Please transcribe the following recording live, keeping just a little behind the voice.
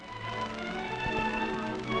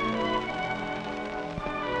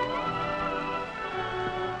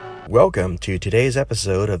Welcome to today's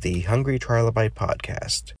episode of the Hungry Trilobite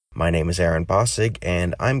podcast. My name is Aaron Bossig,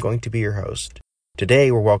 and I'm going to be your host. Today,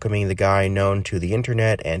 we're welcoming the guy known to the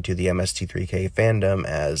internet and to the MST3K fandom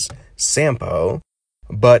as Sampo,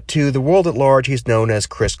 but to the world at large, he's known as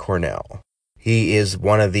Chris Cornell. He is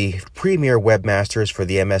one of the premier webmasters for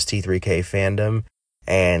the MST3K fandom,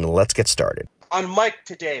 and let's get started. On mic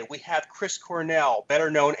today, we have Chris Cornell, better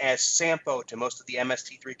known as Sampo to most of the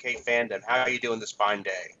MST3K fandom. How are you doing this fine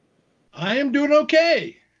day? I am doing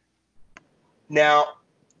okay. Now,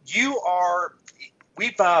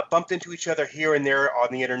 we've bumped into each other here and there on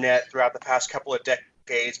the internet throughout the past couple of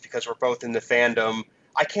decades because we're both in the fandom.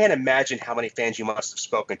 I can't imagine how many fans you must have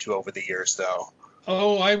spoken to over the years, though.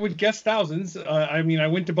 Oh, I would guess thousands. I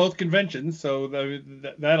went to both conventions, so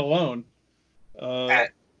that alone. The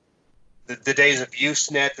days of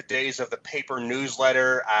Usenet, the days of the paper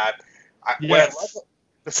newsletter. Yes.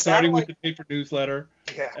 Starting with the paper newsletter,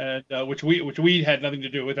 yeah. And which we had nothing to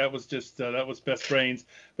do with. That was just that was Best Brains.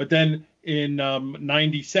 But then in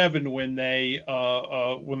 '97, when they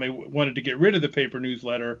wanted to get rid of the paper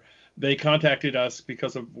newsletter, they contacted us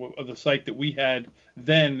because of the site that we had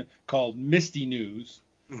then called Misty News,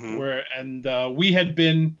 mm-hmm. We had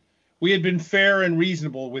been fair and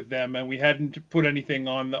reasonable with them, and we hadn't put anything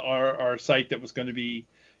on our site that was going to be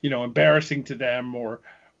embarrassing to them or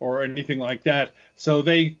anything like that. So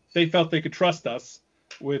they felt they could trust us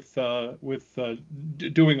with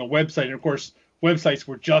doing a website. And of course, websites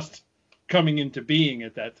were just coming into being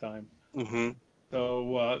at that time. Mm-hmm.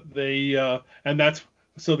 So they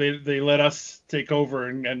let us take over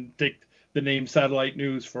and take the name Satellite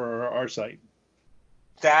News for our site.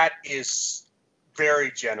 That is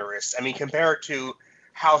very generous. I mean, compared to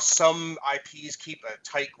how some IPs keep a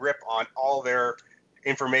tight grip on all their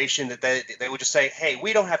information, that they would just say, hey,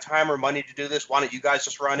 we don't have time or money to do this, why don't you guys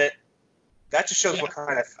just run it? That just shows what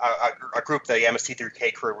kind of a group the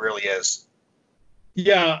MST3K crew really is.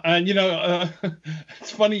 Yeah, and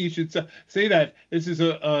it's funny you should say that. This is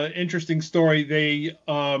a interesting story. They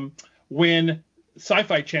when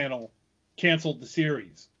Sci-Fi Channel canceled the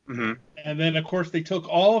series, mm-hmm. and then of course they took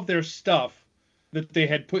all of their stuff that they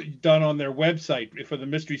had done on their website for the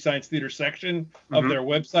Mystery Science Theater section of mm-hmm. their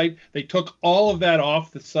website. They took all of that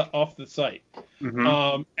off the site,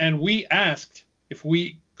 mm-hmm. And we asked if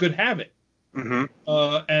we could have it, mm-hmm.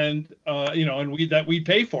 And we'd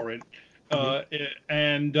pay for it,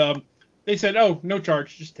 mm-hmm. They said, "Oh, no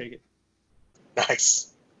charge, just take it."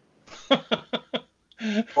 Nice. Well,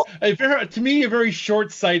 to me, a very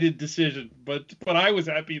short-sighted decision, but I was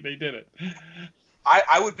happy they did it.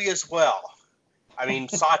 I would be as well. I mean,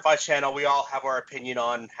 Sci-Fi Channel, we all have our opinion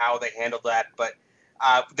on how they handled that, but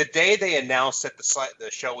the day they announced that the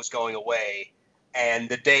show was going away, and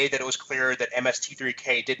the day that it was clear that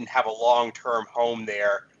MST3K didn't have a long-term home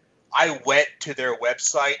there, I went to their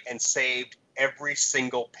website and saved every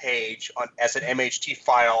single page as an MHT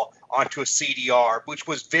file onto a CDR, which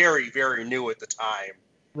was very, very new at the time.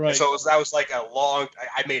 Right. So that was like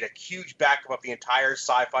I made a huge backup of the entire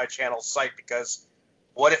Sci-Fi Channel site because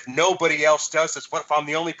what if nobody else does this? What if I'm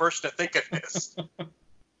the only person to think of this?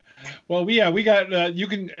 Well, we got, you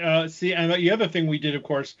can see, and the other thing we did, of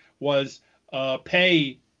course, was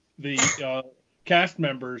pay the cast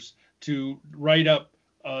members to write up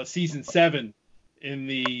season 7 in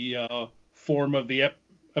the form of the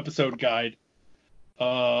episode guide.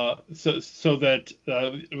 So that,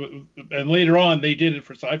 and later on, they did it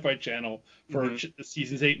for Sci-Fi Channel for mm-hmm.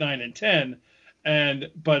 seasons 8, 9, and 10.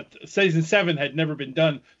 But season 7 had never been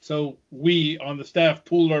done, so we on the staff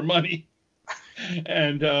pooled our money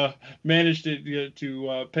and managed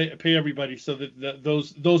to pay everybody so that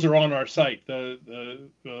those are on our site,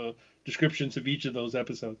 the descriptions of each of those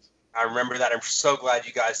episodes. I remember that. I'm so glad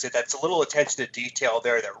you guys did that. It's a little attention to detail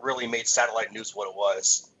there that really made Satellite News what it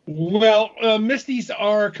was. Well, Misties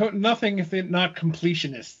are nothing if they're not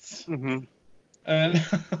completionists. Mm-hmm. And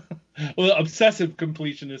well, obsessive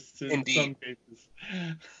completionists in Indeed. Some cases.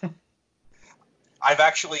 I've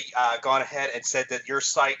actually gone ahead and said that your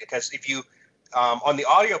site, because if you, on the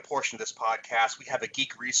audio portion of this podcast, we have a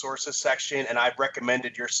geek resources section, and I've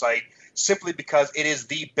recommended your site simply because it is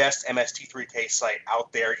the best MST3K site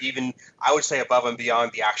out there, even, I would say, above and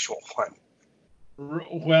beyond the actual one.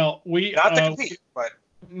 Well, we... Not to compete, but...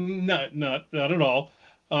 Not at all.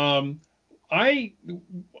 I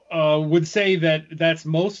would say that's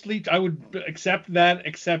mostly. I would accept that,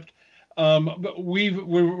 except but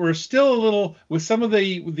we're still a little with some of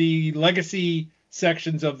the legacy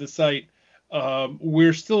sections of the site.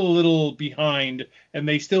 We're still a little behind, and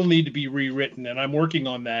they still need to be rewritten. And I'm working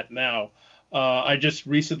on that now. I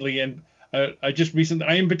am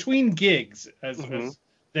between gigs, as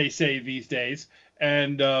they say these days.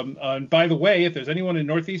 And by the way, if there's anyone in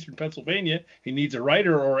northeastern Pennsylvania who needs a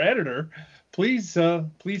writer or editor, please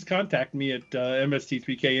contact me at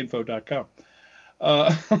mst3kinfo.com.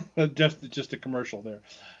 Just a commercial there.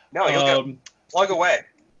 No, you'll get plug away.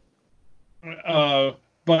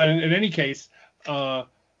 But in any case,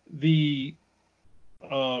 the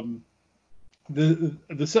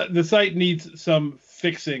site needs some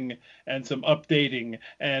fixing and some updating.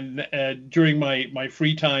 And during my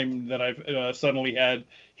free time that I've suddenly had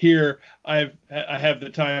here, I have the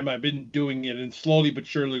time. I've been doing it, and slowly but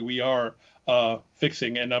surely we are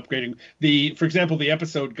fixing and upgrading. For example, the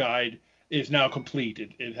episode guide is now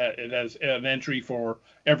complete. It has an entry for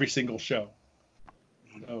every single show.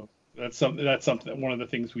 So that's something. One of the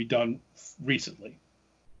things we've done recently.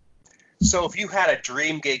 So if you had a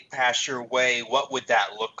dream gig pass your way, what would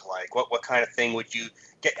that look like? What kind of thing would you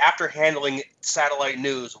get after handling satellite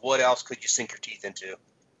news? What else could you sink your teeth into?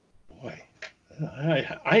 Boy,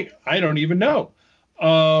 I don't even know.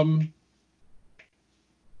 I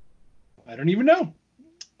don't even know.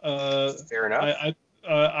 Fair enough.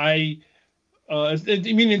 I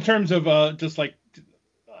mean, in terms of just like,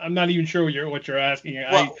 I'm not even sure what you're asking.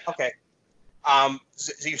 Well, okay.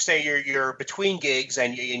 So you say you're between gigs,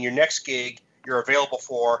 and in your next gig you're available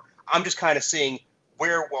for. I'm just kind of seeing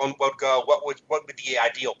where one would go. What would be the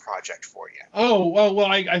ideal project for you? Oh well,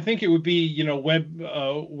 I think it would be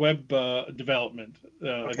web development.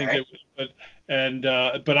 Okay. I think it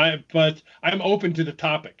would, but I'm open to the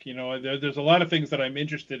topic. There's a lot of things that I'm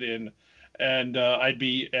interested in, and I'd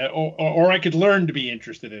be or I could learn to be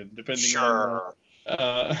interested in, depending sure. on.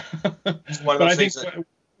 But I think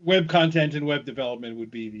web content and web development would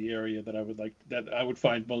be the area that I would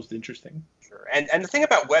find most interesting. Sure. And the thing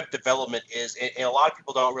about web development is, and a lot of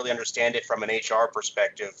people don't really understand it from an HR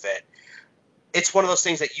perspective, that it's one of those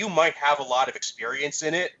things that you might have a lot of experience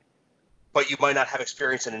in it, but you might not have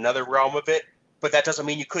experience in another realm of it. But that doesn't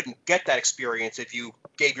mean you couldn't get that experience if you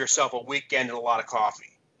gave yourself a weekend and a lot of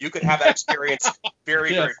coffee. You could have that experience very,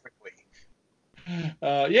 very quickly.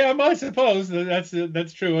 Yeah, I suppose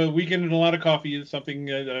that's true. A weekend and a lot of coffee is something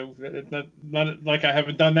not like I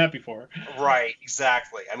haven't done that before. Right,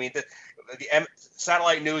 exactly. I mean, the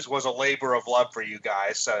satellite news was a labor of love for you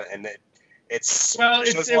guys, and it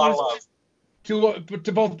shows a lot of love.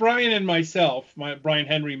 To both Brian and myself, Brian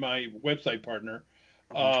Henry, my website partner,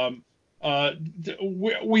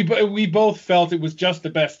 we both felt it was just the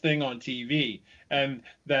best thing on TV. And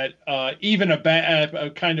that even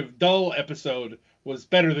a kind of dull episode was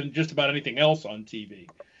better than just about anything else on TV.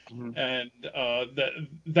 Mm-hmm. And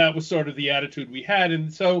that was sort of the attitude we had.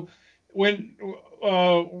 And so when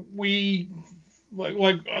we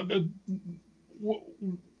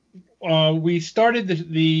started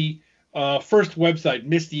the first website,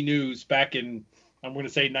 Misty News, back in, I'm going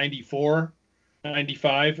to say 94,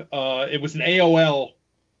 95, it was an AOL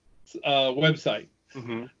website.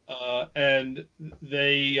 Mm-hmm. And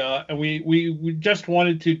we just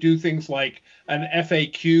wanted to do things like an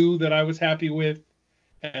FAQ that I was happy with,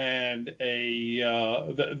 and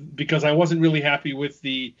because I wasn't really happy with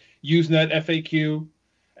the Usenet FAQ,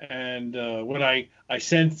 and when I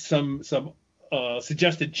sent some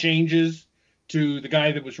suggested changes to the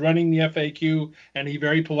guy that was running the FAQ, and he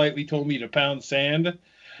very politely told me to pound sand,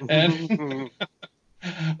 and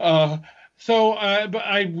So,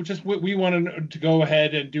 but we wanted to go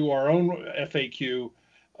ahead and do our own FAQ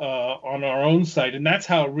on our own site, and that's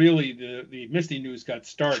how really the Misty News got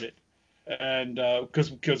started. And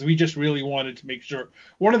because we just really wanted to make sure.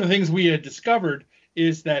 One of the things we had discovered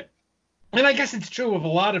is that, and I guess it's true of a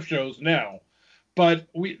lot of shows now, but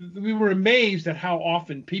we were amazed at how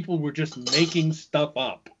often people were just making stuff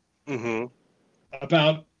up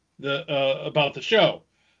about the show.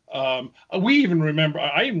 I even remember.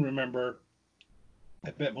 I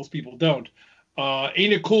bet most people don't.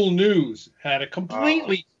 Ain't It Cool News had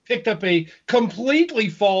picked up a completely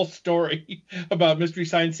false story about Mystery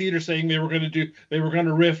Science Theater, saying they were going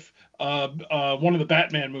to riff one of the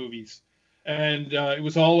Batman movies, and it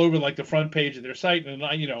was all over like the front page of their site. And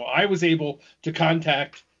I was able to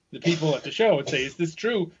contact the people at the show and say, "Is this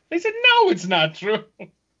true?" They said, "No, it's not true,"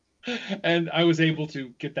 and I was able to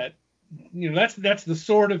get that. That's the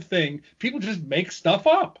sort of thing people just make stuff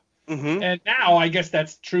up. Mm-hmm. And now I guess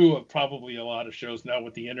that's true of probably a lot of shows now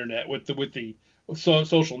with the internet, with the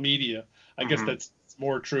social media. I guess that's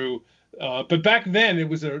more true. But back then it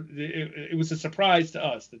was a surprise to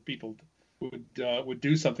us that people would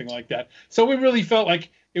do something like that. So we really felt like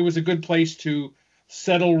it was a good place to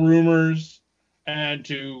settle rumors and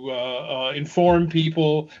to inform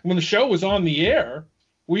people. When the show was on the air,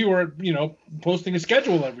 we were posting a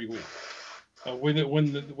schedule every week.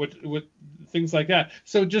 with things like that.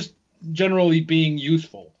 So just generally being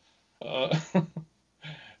useful. Uh,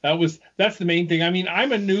 that's the main thing. I mean,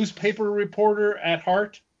 I'm a newspaper reporter at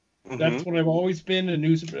heart. That's what I've always been, a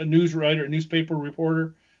news writer, a newspaper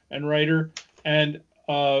reporter and writer. And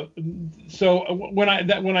so when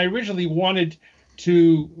I originally wanted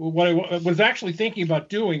to, what I was actually thinking about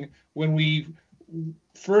doing when we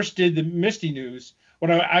first did the Misty News,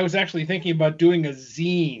 what I was actually thinking about doing a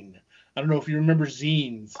zine. I don't know if you remember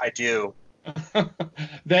zines. I do.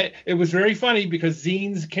 That it was very funny because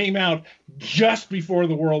zines came out just before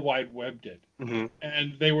the World Wide Web did.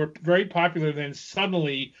 And they were very popular. Then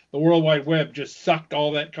suddenly the World Wide Web just sucked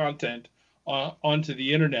all that content onto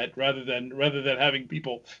the internet rather than having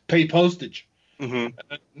people pay postage. So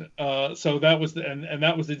that was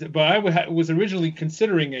but I was originally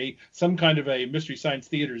considering some kind of a Mystery Science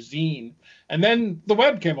Theater zine, and then the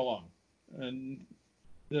web came along, and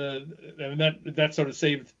that sort of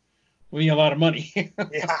saved me a lot of money.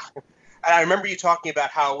 Yeah. I remember you talking about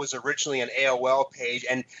how it was originally an AOL page,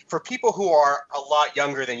 and for people who are a lot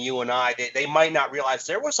younger than you and I, they might not realize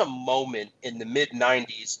there was a moment in the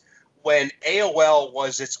mid-90s when AOL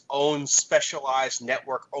was its own specialized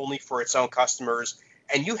network only for its own customers,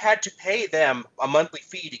 and you had to pay them a monthly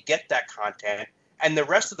fee to get that content, and the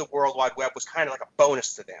rest of the World Wide Web was kind of like a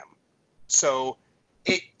bonus to them. So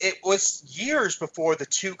it was years before the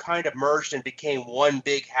two kind of merged and became one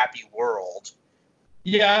big happy world.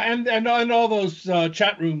 Yeah, and all those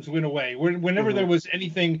chat rooms went away. Whenever there was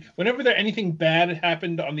anything bad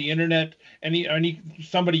happened on the internet,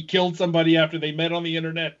 somebody killed somebody after they met on the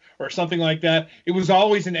internet or something like that, it was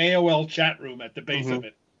always an AOL chat room at the base of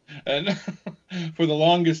it. And for the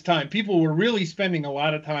longest time, people were really spending a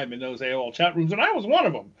lot of time in those AOL chat rooms, and I was one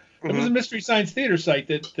of them. It was a Mystery Science Theater site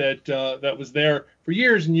that was there for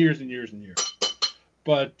years and years and years and years.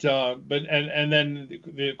 But then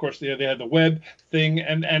of course they had the web thing,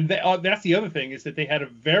 and that's the other thing, is that they had a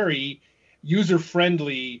very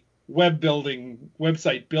user-friendly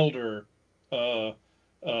website builder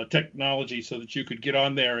technology, so that you could get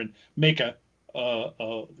on there and make a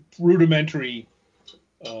rudimentary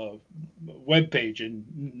web page in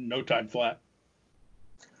no time flat.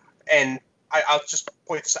 And I'll just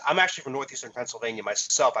point this out. I'm actually from northeastern Pennsylvania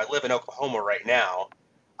myself. I live in Oklahoma right now,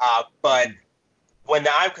 but when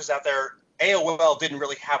I was out there, AOL didn't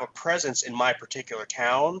really have a presence in my particular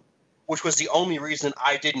town, which was the only reason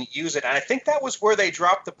I didn't use it. And I think that was where they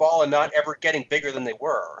dropped the ball in not ever getting bigger than they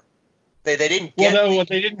were. They didn't get. Well,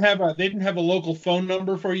 they didn't have a local phone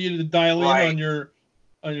number for you to dial in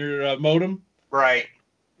on your modem. Right.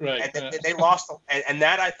 Right. And they lost, and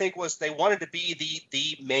that I think was, they wanted to be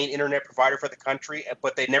the main internet provider for the country,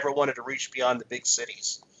 but they never wanted to reach beyond the big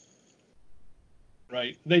cities.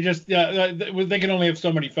 Right. They just they can only have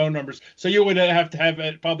so many phone numbers, so you would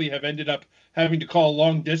probably have ended up having to call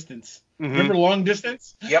long distance. Remember long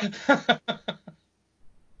distance? Yep.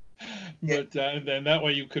 But then that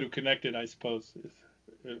way you could have connected, I suppose.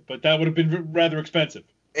 But that would have been rather expensive.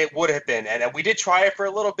 It would have been, and we did try it for a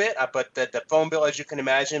little bit, but the phone bill, as you can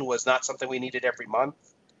imagine, was not something we needed every month.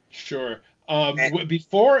 Sure.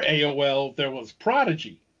 Before AOL, there was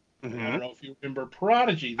Prodigy. I don't know if you remember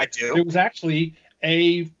Prodigy. I do. It was actually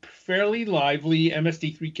a fairly lively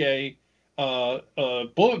MST3K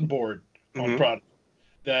bulletin board on Prodigy.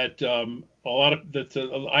 That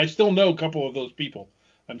I still know a couple of those people.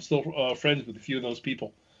 I'm still friends with a few of those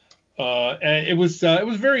people. And it was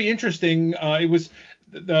very interesting. It was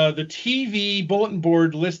the TV bulletin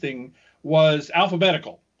board listing was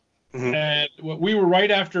alphabetical, and we were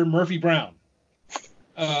right after Murphy Brown.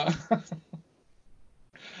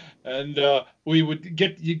 And we would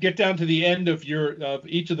get down to the end of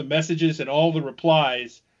each of the messages and all the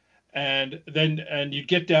replies, and you'd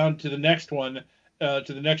get down to the next one, to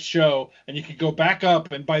the next show, and you could go back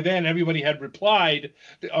up, and by then everybody had replied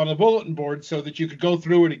on the bulletin board, so that you could go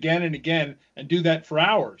through it again and again and do that for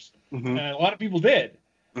hours. And a lot of people did.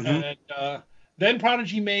 And then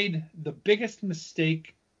Prodigy made the biggest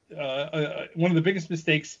mistake, one of the biggest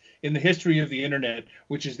mistakes in the history of the internet,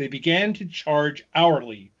 which is they began to charge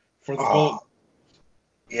hourly for the bulletin.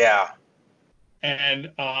 Yeah. And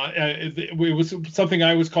it was something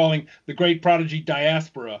I was calling the Great Prodigy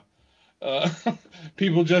Diaspora.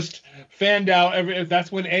 People just fanned out.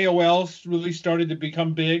 That's when AOL really started to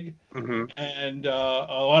become big, and a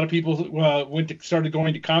lot of people started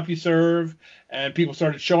going to CompuServe, and people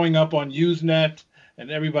started showing up on Usenet,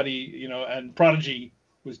 and everybody, and Prodigy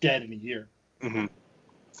was dead in a year.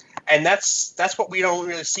 And that's what we don't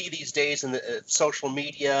really see these days in the social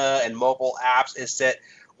media and mobile apps, is that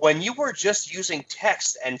when you were just using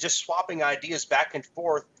text and just swapping ideas back and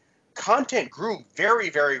forth, content grew very,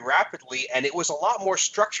 very rapidly, and it was a lot more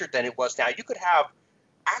structured than it was now. You could have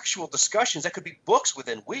actual discussions that could be books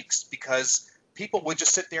within weeks because people would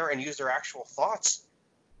just sit there and use their actual thoughts,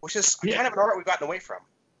 which is kind of an art we've gotten away from.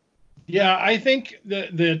 Yeah, I think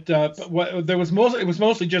that it was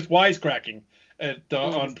mostly just wisecracking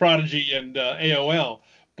on Prodigy and AOL,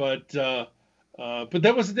 but there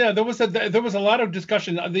was a lot of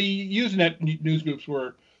discussion. The Usenet news groups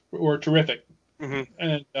were terrific,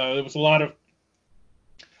 and there was a lot of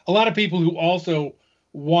people who also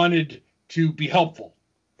wanted to be helpful,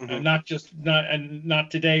 and not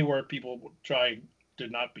today where people try to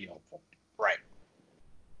not be helpful. Right.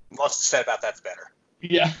 Less said about that's better.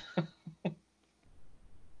 Yeah.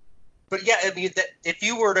 But yeah, I mean, if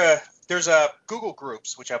you were to, there's a Google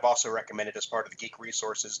Groups, which I've also recommended as part of the Geek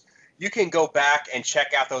Resources. You can go back and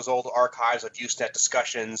check out those old archives of Usenet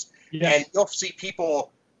discussions, and you'll see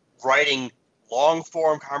people writing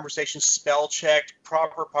long-form conversations, spell-checked,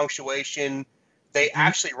 proper punctuation. They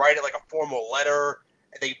actually write it like a formal letter.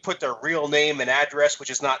 They put their real name and address, which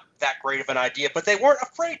is not that great of an idea, but they weren't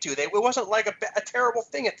afraid to. It wasn't like a terrible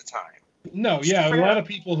thing at the time. No, yeah, a lot of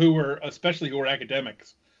people who were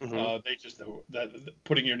academics. They just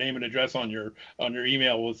putting your name and address on your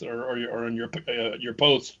email was or on your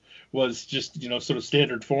post was just sort of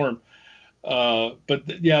standard form.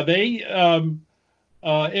 But yeah, they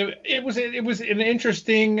it was an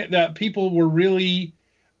interesting that people were really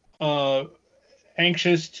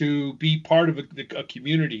anxious to be part of a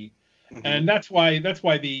community, and that's why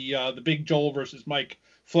the big Joel versus Mike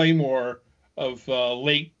flame war of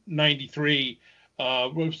late '93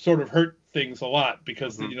 sort of hurt things a lot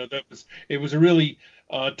because it was a really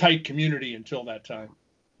tight community until that time.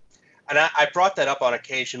 And I brought that up on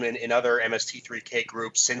occasion in other MST3K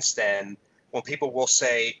groups since then, when people will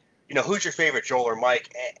say, who's your favorite, Joel or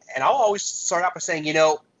Mike? And I'll always start out by saying,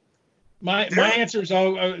 my answer is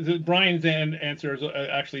Brian's answer is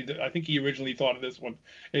actually, I think he originally thought of this one.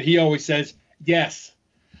 He always says yes,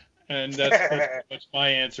 and that's my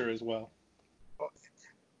answer as well.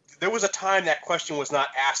 There was a time that question was not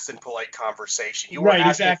asked in polite conversation. You were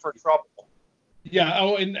asking for trouble. Yeah.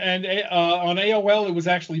 Oh, and on AOL it was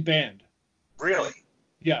actually banned. Really?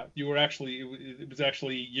 Yeah. You were actually. It was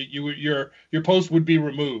actually your post would be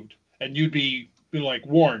removed, and you'd be like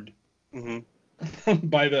warned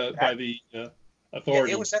by the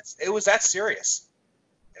authorities. Yeah, it was that serious.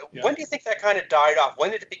 Yeah. When do you think that kind of died off?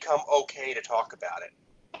 When did it become okay to talk about it?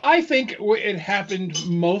 I think it happened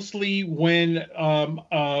mostly when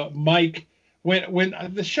Mike, when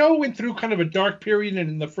the show went through kind of a dark period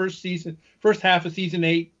in the first half of season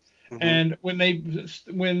 8, and when the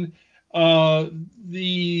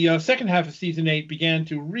second half of season 8 began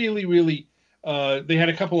to really they had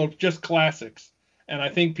a couple of just classics, and I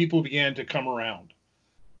think people began to come around.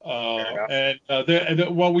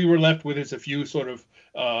 What we were left with is a few sort of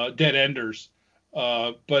dead enders,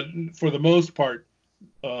 but for the most part.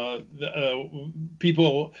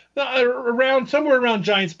 People somewhere around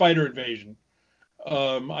Giant Spider Invasion,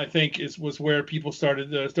 I think was where people started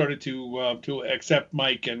to accept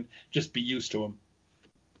Mike and just be used to him.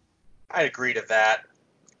 I agree to that.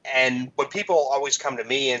 And when people always come to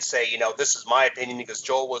me and say, this is my opinion because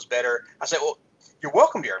Joel was better, I say, well, you're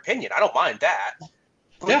welcome to your opinion. I don't mind that.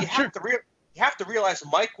 But you have to realize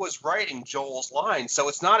Mike was writing Joel's lines, so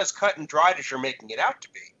it's not as cut and dried as you're making it out to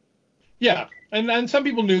be. Yeah, and some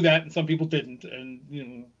people knew that, and some people didn't,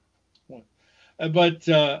 and but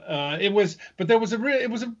there was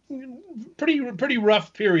a pretty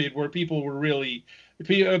rough period where people were really.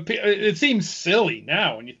 It seems silly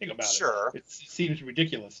now when you think about it. It seems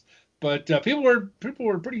ridiculous, but people were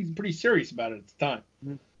pretty serious about it at the time,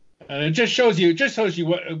 and it just shows you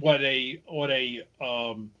what a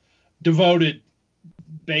devoted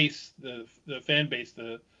base the fan base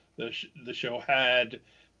the show had.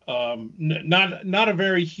 Not a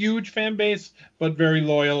very huge fan base, but very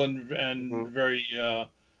loyal and very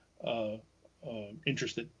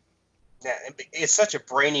interested. Yeah, it's such a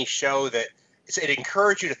brainy show that it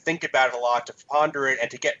encouraged you to think about it a lot, to ponder it, and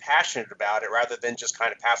to get passionate about it, rather than just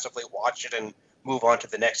kind of passively watch it and move on to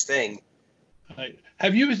the next thing.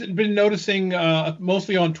 Have you been noticing,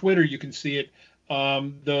 mostly on Twitter, you can see it,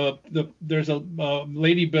 there's a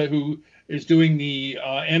lady who is doing the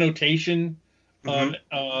annotation,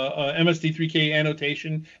 MST3K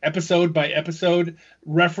annotation, episode by episode,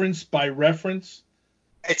 reference by reference.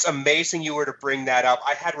 It's amazing you were to bring that up.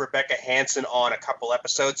 I had Rebecca Hansen on a couple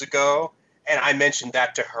episodes ago, and I mentioned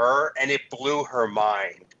that to her, and it blew her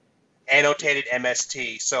mind. Annotated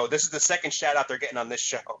MST. So this is the second shout out they're getting on this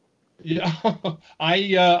show. Yeah,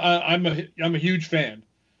 I'm a huge fan.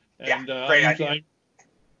 And, great idea.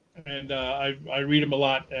 and I read them a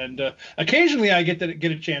lot, and occasionally I get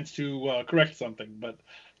a chance to correct something, but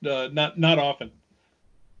not often.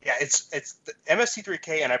 Yeah, it's the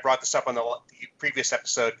MST3K, and I brought this up on the previous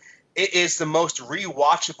episode. It is the most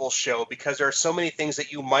rewatchable show because there are so many things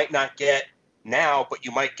that you might not get now, but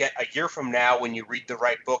you might get a year from now when you read the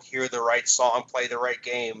right book, hear the right song, play the right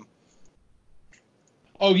game.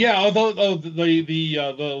 Oh yeah, although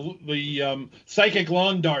the psychic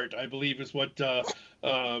lawn dart, I believe, is what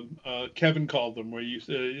Kevin called them, where you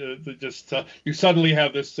you suddenly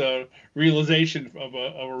have this realization of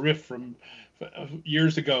a riff from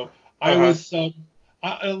years ago. I was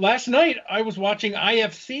last night I was watching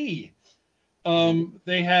IFC.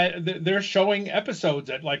 They're showing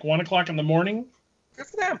episodes at like 1:00 in the morning. Good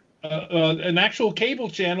for them. An actual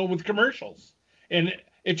cable channel with commercials, and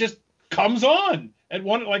it just comes on at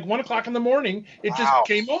 1:00 in the morning. It just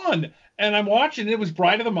came on, and I'm watching. It was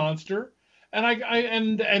Bride of the Monster, and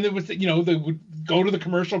and it was, they would go to the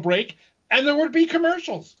commercial break, and there would be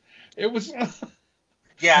commercials. It was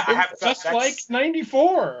yeah, I have just like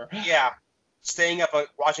 '94. Yeah, staying up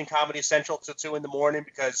watching Comedy Central till 2 in the morning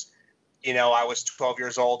because I was 12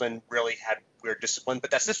 years old and really had weird discipline,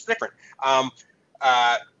 but that's just different.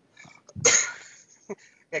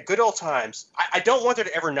 Yeah, good old times. I don't want there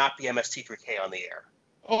to ever not be MST3K on the air.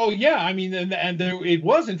 Oh yeah, I mean, and there, it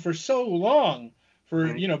wasn't for so long. For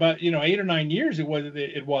about 8 or 9 years, it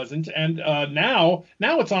wasn't, and now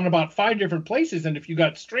it's on about 5 different places, and if you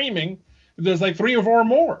got streaming, there's like 3 or 4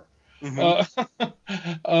 more. And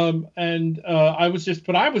I was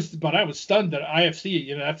stunned that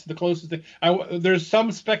IFC, that's the closest thing. There's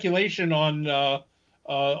some speculation on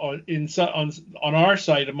our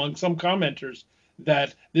site among some commenters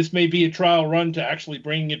that this may be a trial run to actually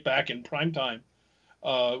bringing it back in prime time,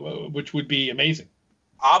 which would be amazing.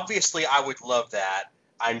 Obviously, I would love that.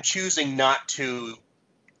 I'm choosing not to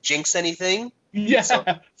jinx anything. Yeah, so,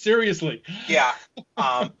 seriously. Yeah,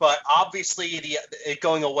 but obviously, it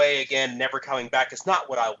going away again, never coming back is not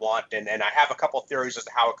what I want, and I have a couple of theories as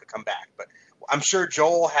to how it could come back. But I'm sure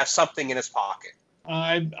Joel has something in his pocket.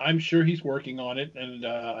 I'm sure he's working on it, and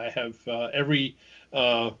I have every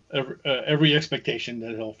expectation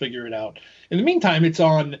that he'll figure it out. In the meantime, it's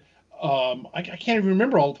on. I can't even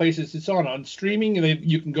remember all the places it's on streaming.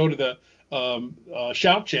 You can go to the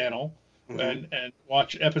Shout channel and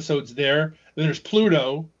watch episodes there. Then there's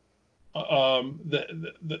Pluto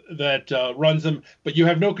that runs them, but you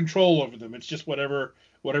have no control over them. It's just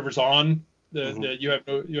whatever's on. You have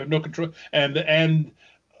no control, and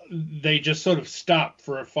they just sort of stop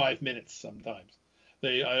for 5 minutes sometimes.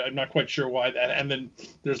 I'm not quite sure why that. And then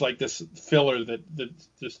there's like this filler that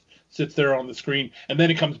just sits there on the screen, and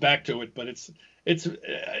then it comes back to it. But it's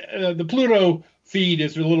the Pluto feed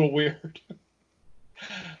is a little weird.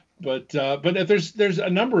 But there's a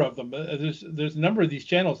number of them. There's a number of these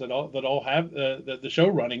channels that all have the show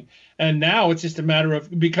running, and now it's just a matter of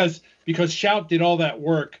because Shout did all that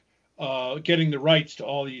work getting the rights to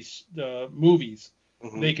all these movies.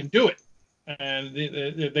 They can do it, and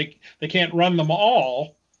they can't run them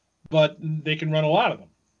all, but they can run a lot of them.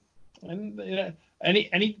 And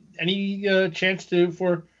any chance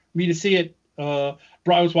for me to see it? I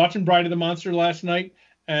was watching Bride of the Monster last night,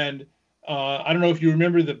 and I don't know if you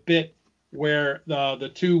remember the bit where the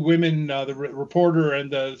two women, the reporter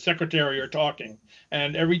and the secretary, are talking,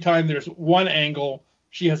 and every time there's one angle,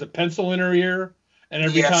 she has a pencil in her ear. And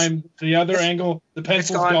every time the other angle, the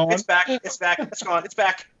pencil's gone. It's back. It's back. It's gone. It's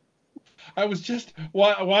back. I was just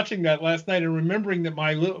watching that last night and remembering that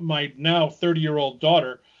my now 30-year-old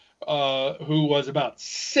daughter, who was about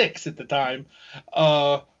 6 at the time,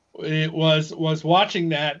 it was watching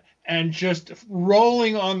that and just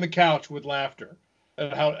rolling on the couch with laughter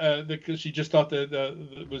at how because she just thought that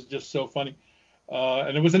it was just so funny.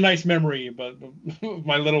 And it was a nice memory, but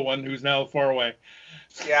my little one who's now far away.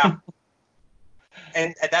 Yeah.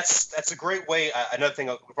 And that's a great way. Another thing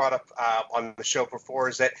we brought up on the show before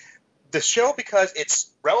is that the show, because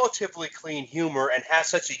it's relatively clean humor and has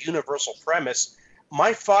such a universal premise,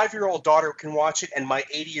 my 5-year-old daughter can watch it and my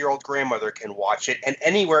 80-year-old grandmother can watch it and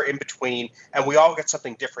anywhere in between, and we all get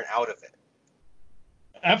something different out of it.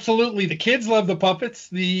 Absolutely. The kids love the puppets.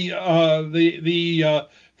 The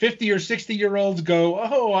 50 or 60-year-olds go,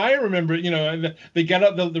 oh, I remember, and they get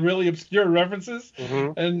up the really obscure references,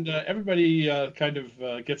 and everybody kind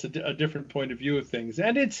of gets a different point of view of things.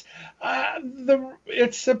 And it's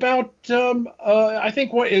about I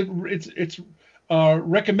think it's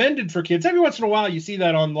recommended for kids. Every once in a while, you see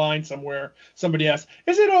that online somewhere. Somebody asks,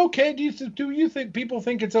 "Is it okay? Do you think people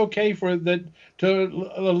think it's okay for that to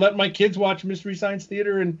let my kids watch Mystery Science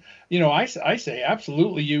Theater?" And I say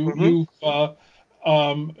absolutely.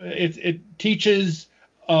 it teaches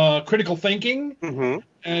critical thinking. Mm-hmm.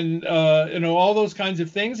 And all those kinds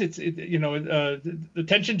of things. It's the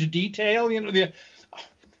attention to detail.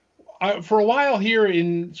 For a while here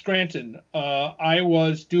in Scranton, I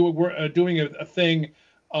was doing a thing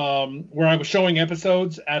where I was showing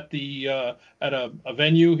episodes at a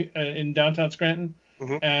venue in downtown Scranton,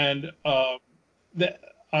 Mm-hmm. and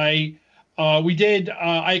I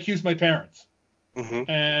accused my parents, Mm-hmm.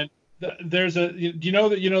 and there's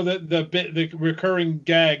the recurring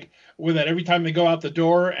gag with that every time they go out the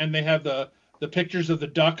door and they have the pictures of the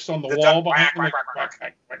ducks on the wall behind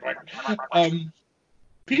them.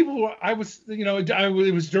 People, it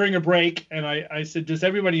was during a break, and I said, does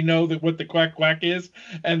everybody know what the quack quack is?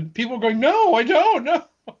 And people were going, no, I don't know.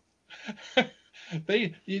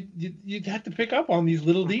 You have to pick up on these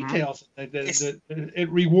little details. It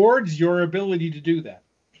rewards your ability to do that.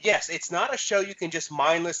 Yes, it's not a show you can just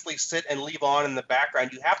mindlessly sit and leave on in the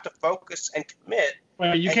background. You have to focus and commit.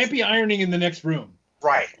 Well, you can't be ironing in the next room.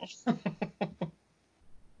 Right.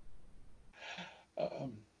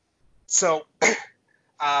 So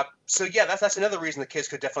yeah, that's another reason the kids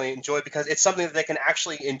could definitely enjoy, because it's something that they can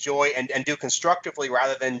actually enjoy and do constructively,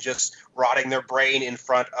 rather than just rotting their brain in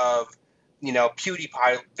front of,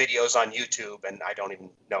 PewDiePie videos on YouTube. And I don't even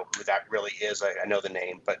know who that really is. I know the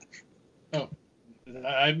name, but. Oh.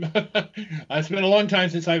 It's been a long time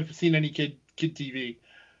since I've seen any kid TV.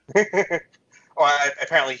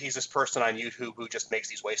 Apparently he's this person on YouTube who just makes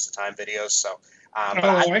these waste of time videos. So,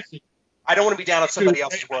 I see. I don't want to be down on somebody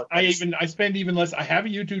else's work. I spend even less. I have a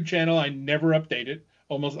YouTube channel. I never update it,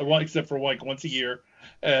 except for like once a year.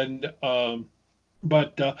 And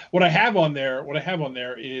but what I have on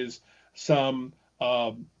there is some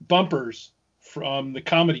bumpers from the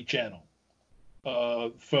Comedy Channel.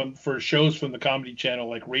 For shows from the Comedy Channel,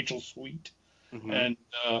 like Rachel Sweet, mm-hmm. and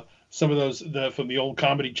some of those from the old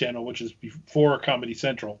Comedy Channel, which is before Comedy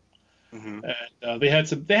Central. Mm-hmm. And they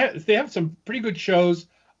have some pretty good shows.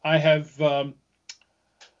 I have what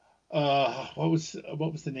was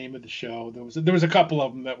the name of the show? There was a couple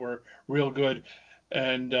of them that were real good,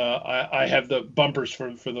 and I have the bumpers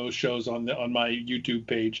for those shows on my YouTube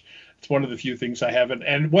page. It's one of the few things I haven't.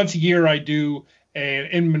 And once a year I do an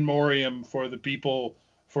in memoriam for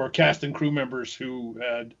cast and crew members who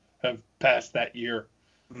have passed that year.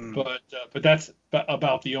 Mm. But that's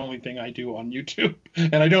about the only thing I do on YouTube,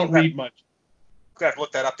 and I don't read much. I'm gonna have to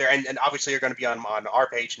look that up there, and obviously you're going to be on our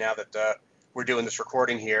page now that we're doing this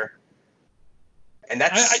recording here. And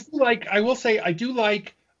that's I will say I do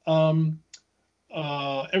like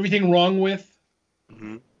Everything Wrong With,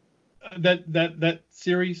 mm-hmm. that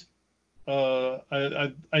series.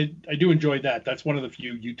 I do enjoy that. That's one of the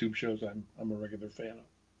few YouTube shows I'm a regular fan of.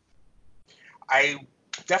 I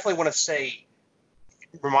definitely want to say,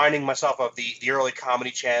 reminding myself of the early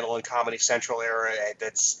Comedy Channel and Comedy Central era,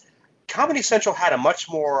 that's Comedy Central had a much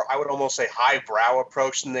more, I would almost say, highbrow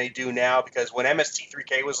approach than they do now, because when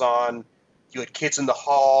MST3K was on, you had Kids in the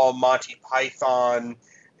Hall, Monty Python.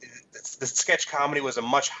 The sketch comedy was a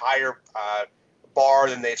much higher bar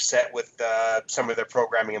than they've set with some of their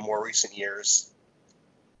programming in more recent years.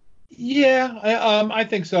 Yeah, I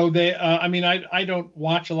think so. They, I don't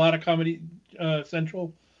watch a lot of Comedy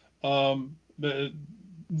Central. It's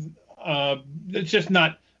just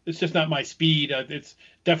not my speed. It's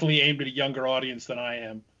definitely aimed at a younger audience than I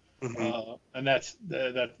am, mm-hmm. And that's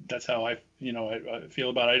how I feel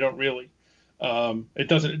about it. I don't really. It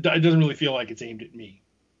doesn't really feel like it's aimed at me.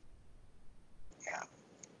 Yeah.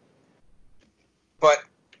 But,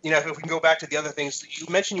 if we can go back to the other things, you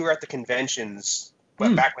mentioned you were at the conventions,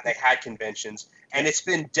 but back when they had conventions, and it's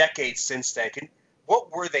been decades since then.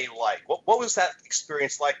 What were they like? What was that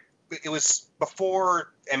experience like? It was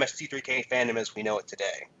before MST3K fandom as we know it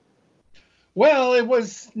today. Well, it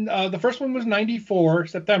was, the first one was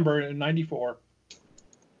September in 94.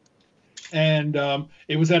 And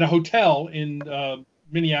it was at a hotel in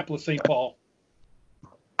Minneapolis, St. Paul.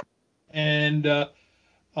 And there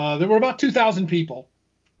were about 2,000 people.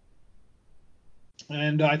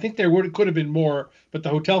 And I think there could have been more, but the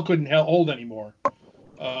hotel couldn't hold anymore.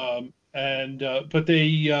 But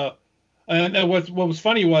they, and what was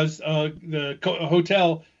funny was the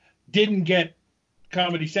hotel didn't get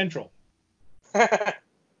Comedy Central.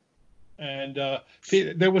 And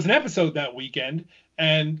there was an episode that weekend,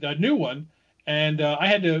 and a new one, and I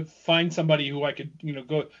had to find somebody who I could,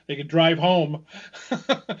 go. They could drive home,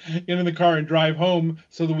 get in the car and drive home,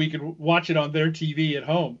 so that we could watch it on their TV at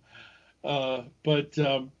home. But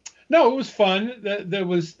no, it was fun.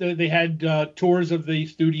 They had tours of the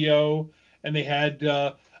studio, and they had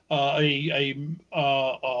a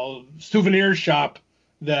souvenir shop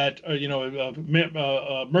that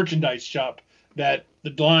a merchandise shop that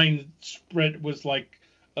the line spread was like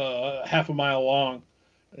half a mile long,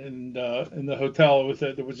 and in the hotel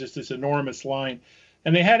there was just this enormous line,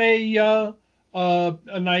 and they had a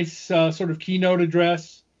nice sort of keynote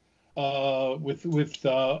address with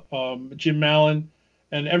Jim Mallon,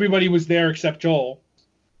 and everybody was there except Joel.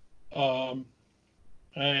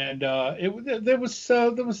 And there was a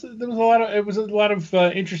lot of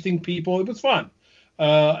interesting people. It was fun,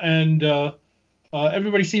 and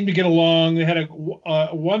everybody seemed to get along. They had a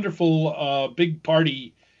wonderful big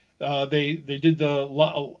party. They did a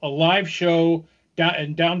live show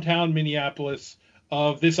in downtown Minneapolis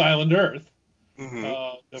of This Island Earth,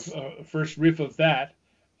 the first riff of that,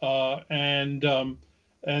 and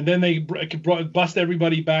then they bust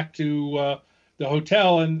everybody back to the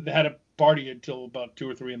hotel, and they had a party until about 2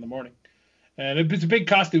 or 3 in the morning, and it was a big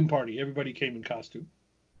costume party. Everybody came in costume.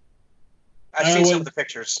 I've seen some of the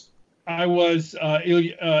pictures. I was not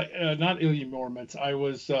Ilya Mormons. I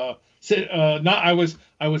was not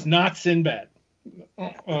Sinbad.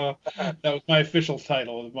 That was my official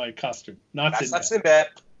title of my costume. That's not Sinbad.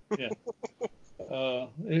 Yeah.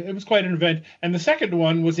 It was quite an event. And the second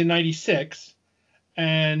one was in '96,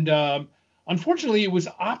 and unfortunately, it was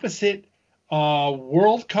opposite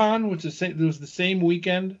Worldcon, which was the same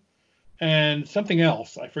weekend, and something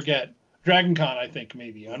else, I forget. Dragon Con, I think,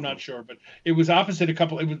 maybe. I'm not sure, but it was opposite it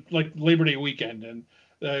was like Labor Day weekend, and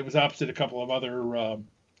it was opposite a couple of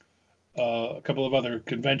other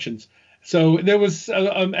conventions. So there was,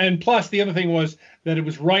 and plus the other thing was that it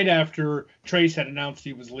was right after Trace had announced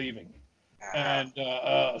he was leaving, and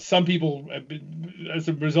some people, as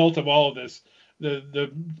a result of all of this,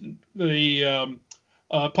 the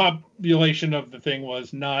population of the thing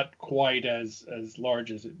was not quite as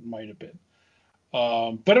large as it might have been,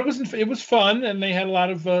 but it was fun, and they had a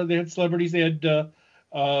lot of they had celebrities. They had they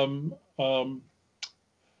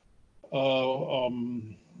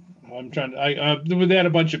had a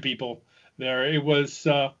bunch of people there. It was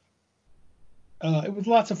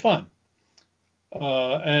lots of fun,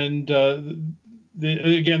 and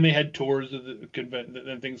again they had tours of the convention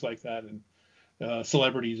and things like that, and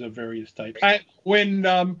celebrities of various types.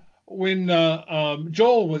 When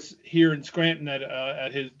Joel was here in Scranton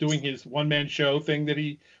at doing his one-man show thing that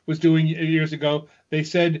he was doing years ago, they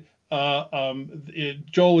said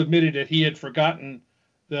Joel admitted that he had forgotten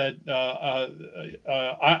that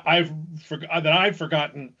I've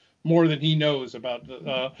forgotten more than he knows about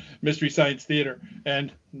the Mystery Science Theater,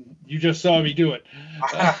 and you just saw me do it.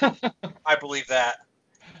 I believe that.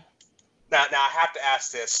 Now I have to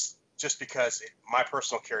ask this, just because my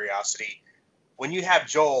personal curiosity. When you have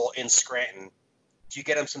Joel in Scranton, do you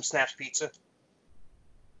get him some Snaps Pizza?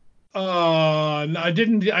 I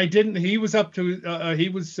didn't. He was up to. He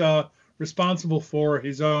was responsible for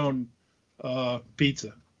his own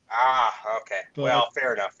pizza. Ah, okay. But, well,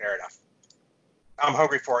 fair enough. I'm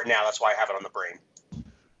hungry for it now. That's why I have it on the brain.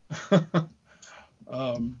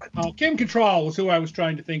 Kim Cattrall was who I was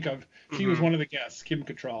trying to think of. She was one of the guests. Kim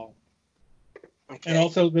Cattrall. Okay. And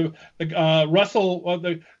also the Russell,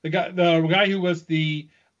 the guy who was the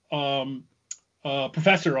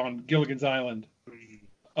professor on Gilligan's Island,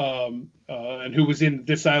 and who was in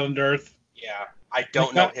This Island Earth. Yeah, I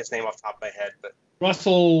don't know his name off the top of my head, but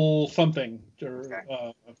Russell something,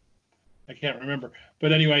 or I can't remember.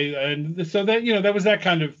 But anyway, and so that that was that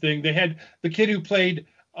kind of thing. They had the kid who played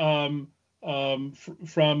from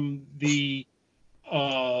the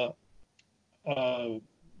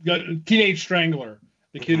Teenage Strangler,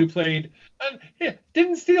 the kid who played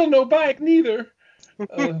didn't steal no bike neither.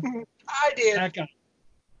 I did.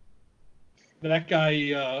 That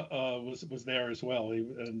guy was there as well,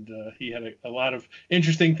 he had a lot of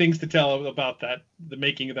interesting things to tell about the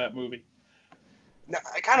making of that movie. Now,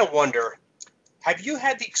 I kind of wonder, have you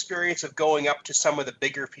had the experience of going up to some of the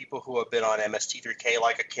bigger people who have been on MST3K,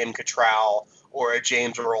 like a Kim Cattrall or a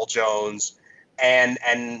James Earl Jones, and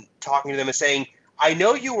talking to them and saying, I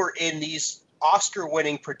know you were in these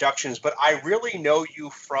Oscar-winning productions, but I really know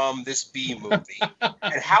you from this B movie.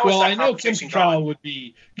 And how is that conversation going?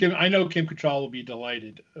 I know Kim Cattrall will be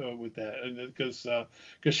delighted with that, because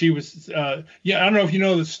she was. I don't know if you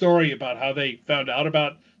know the story about how they found out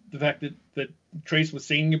about the fact that Trace was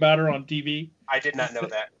singing about her on TV. I did not know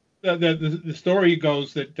that. The story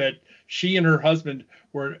goes that she and her husband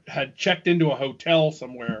had checked into a hotel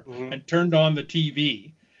somewhere and turned on the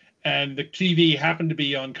TV. And the TV happened to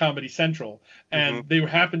be on Comedy Central, and they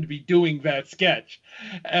happened to be doing that sketch,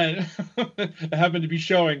 and it happened to be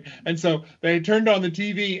showing. And so they turned on the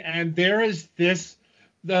TV, and there is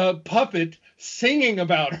the puppet singing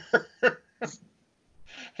about her.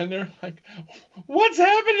 And they're like, what's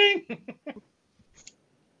happening?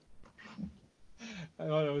 I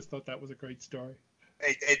always thought that was a great story.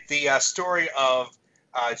 The story of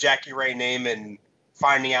Jackie Ray Naiman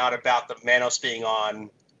finding out about the Manos being on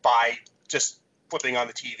by just flipping on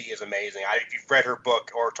the TV is amazing. If you've read her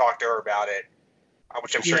book or talked to her about it,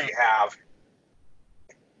 which I'm sure you have,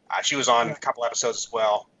 she was on a couple episodes as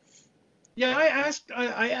well. Yeah,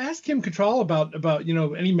 I asked Kim Cattrall about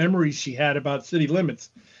any memories she had about City Limits,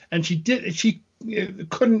 and she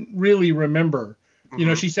couldn't really remember.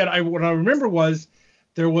 Mm-hmm. She said what I remember was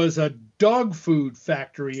there was a dog food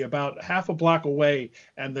factory about half a block away,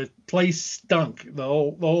 and the place stunk. The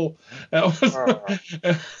whole but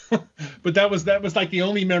that was like the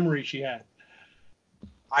only memory she had.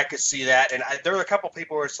 I could see that, and there were a couple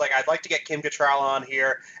people where it's like, I'd like to get Kim Cattrall on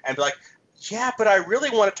here and be like, yeah, but I really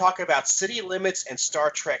want to talk about City Limits and Star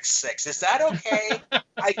Trek VI. Is that okay?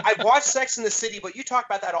 I watch Sex in the City, but you talk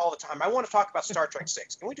about that all the time. I want to talk about Star Trek VI.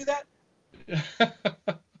 Can we do that?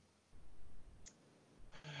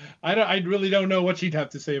 I really don't know what she'd have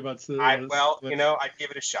to say about City Limits. I'd give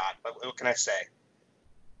it a shot, but what can I say?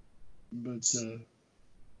 But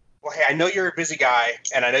well, hey, I know you're a busy guy,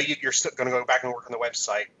 and I know you're still going to go back and work on the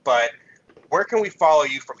website, but where can we follow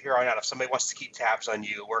you from here on out? If somebody wants to keep tabs on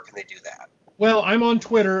you, where can they do that? Well, I'm on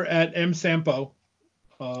Twitter at msampo,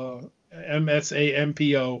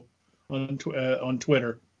 MSAMPO on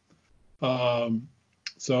Twitter. So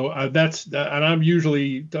that's and I'm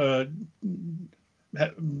usually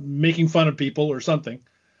making fun of people or something.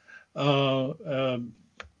 Beyond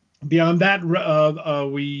that,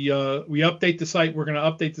 we update the site. We're going to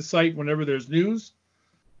update the site whenever there's news.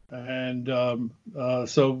 And so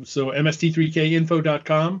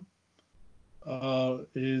mst3kinfo.com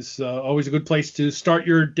is always a good place to start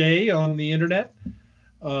your day on the internet.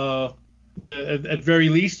 At very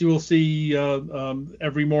least, you will see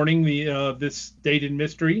every morning this date in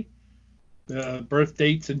mystery, birth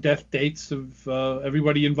dates and death dates of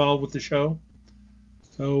everybody involved with the show.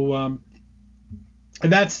 So,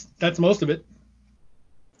 and that's most of it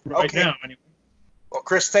right now, anyway. Well,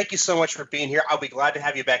 Chris, thank you so much for being here. I'll be glad to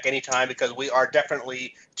have you back anytime because we are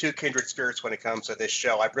definitely two kindred spirits when it comes to this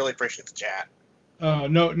show. I really appreciate the chat.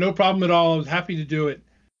 No problem at all. I was happy to do it.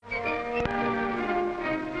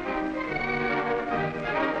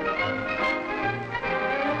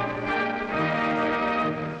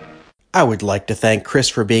 I would like to thank Chris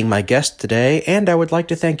for being my guest today, and I would like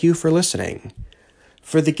to thank you for listening.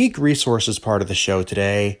 For the Geek Resources part of the show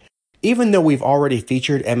today, even though we've already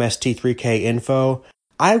featured MST3K Info,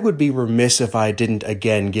 I would be remiss if I didn't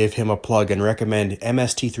again give him a plug and recommend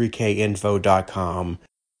MST3KInfo.com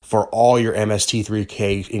for all your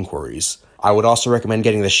MST3K inquiries. I would also recommend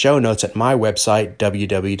getting the show notes at my website,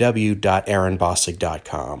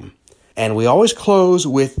 www.aaronbossig.com. And we always close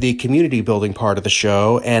with the community building part of the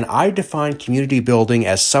show, and I define community building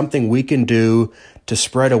as something we can do to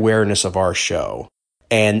spread awareness of our show.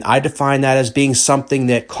 And I define that as being something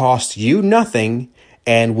that costs you nothing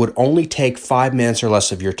and would only take 5 minutes or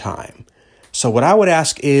less of your time. So what I would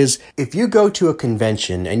ask is, if you go to a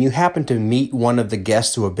convention and you happen to meet one of the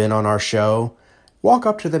guests who have been on our show, walk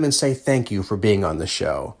up to them and say thank you for being on the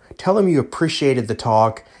show. Tell them you appreciated the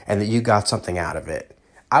talk and that you got something out of it.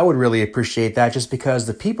 I would really appreciate that just because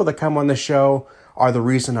the people that come on the show are the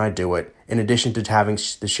reason I do it, in addition to having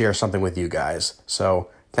to share something with you guys. So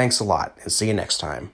thanks a lot and see you next time.